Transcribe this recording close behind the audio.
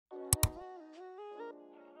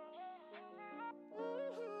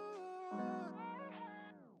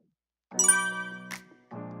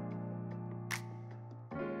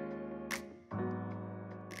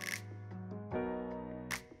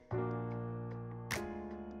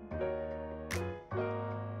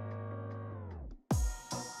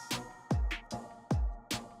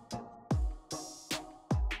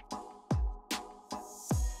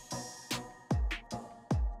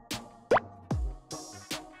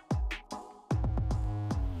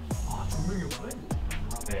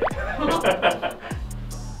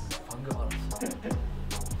방금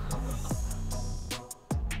알았어.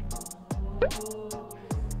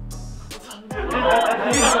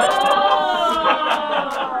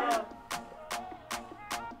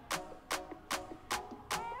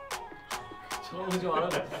 저런 좀 알아.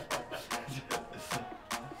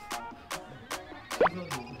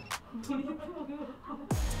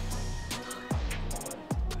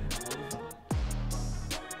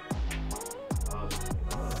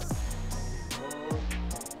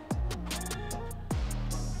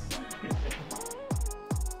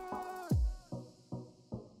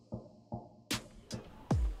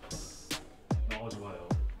 좋아요.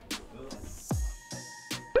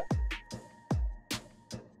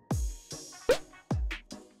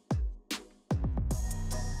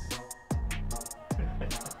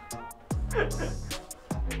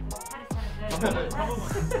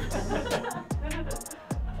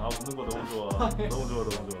 아, 웃는 거 너무 좋아. 너무 좋아,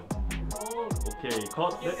 너무 좋아. 오케이,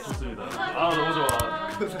 컷. 네, 좋습니다. 아, 너무 좋아.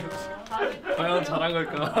 과연 잘한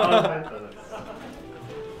걸까? 아, 잘했다, 잘했다.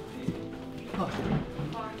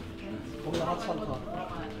 겁나 하찮다.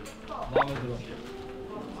 마음에 들어.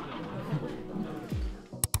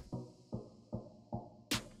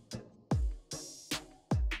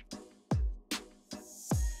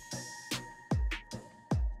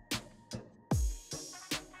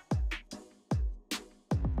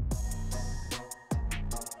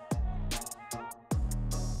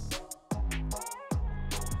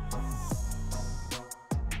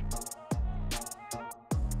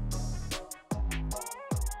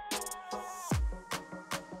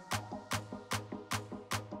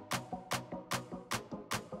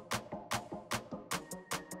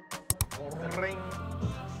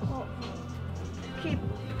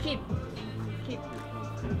 킵.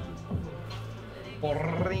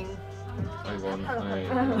 버링. 아 이건 네.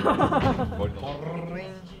 머리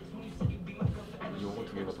버링. 요거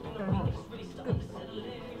두 개가 더.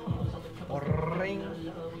 버링.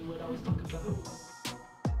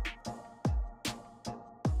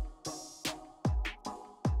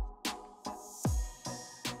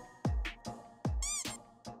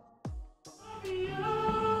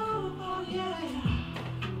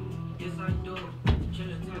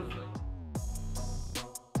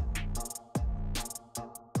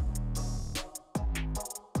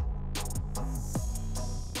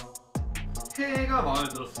 해가 마음에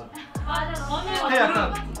들었어. 맞아. 해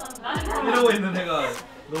약간 이러고 있는 애가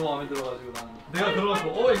너무 마음에 들어가지고 나는 내가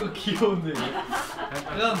들어가서 이거 귀여운데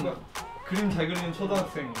약간 그림 잘 그리는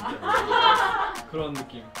초등학생 그런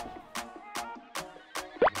느낌.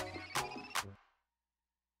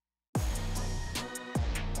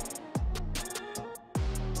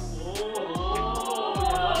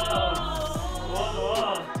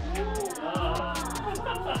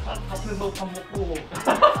 앞에서 밥 먹고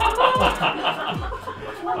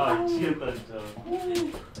아, 미치겠다 진짜.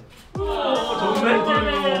 좋네.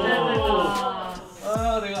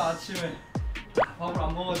 아 내가 아침에 밥을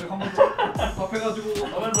안 먹어가지고 한 번 더 밥 해가지고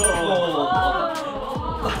한번 더.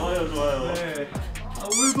 좋아요, 좋아요. 네. 아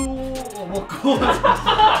오늘도 먹고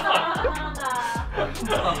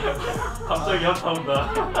갑자기 한타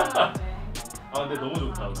온다. 아, 근데 너무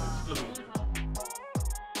좋다. 오늘 진짜 좋은데.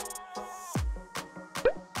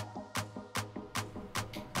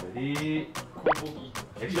 레디, 콩고기,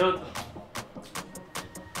 액션.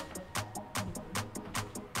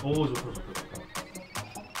 오, 좋다, 좋다, 좋다.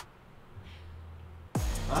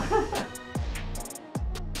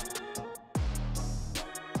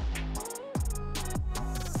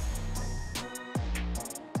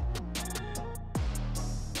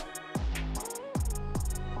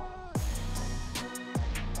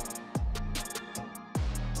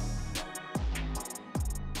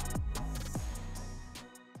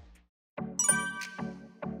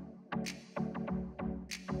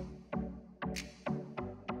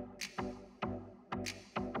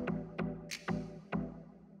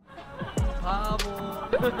 바보.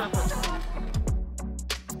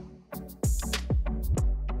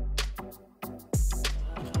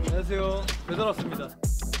 안녕하세요. 배달 왔습니다.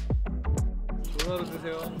 좋은 하루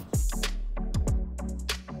되세요.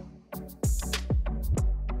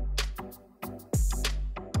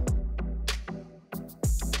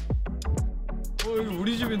 여기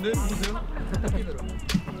우리 집인데? 보세요.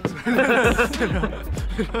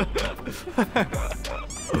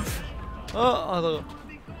 나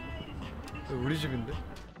우리 집인데?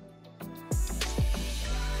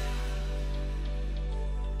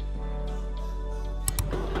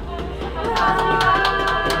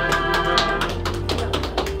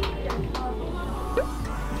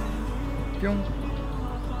 뿅.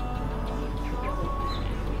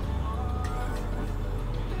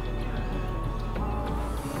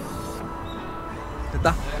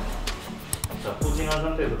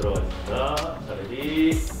 상태에서 들어가겠습니다. 자,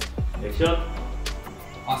 레디, 액션.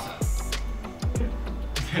 왔어요.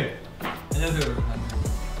 네. 안녕하세요 여러분.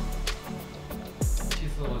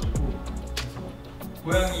 씻어가지고 그래서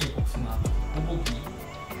고양이 복숭아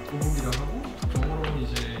보복이라고 하고 영어로는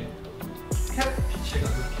이제 캣 피치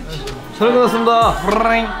해가지고 캣이죠. 잘 끝났습니다.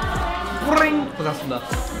 뿌링 고생하셨습니다.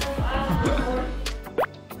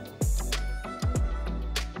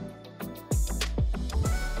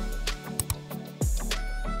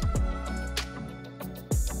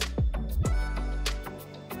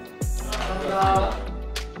 감사합니다.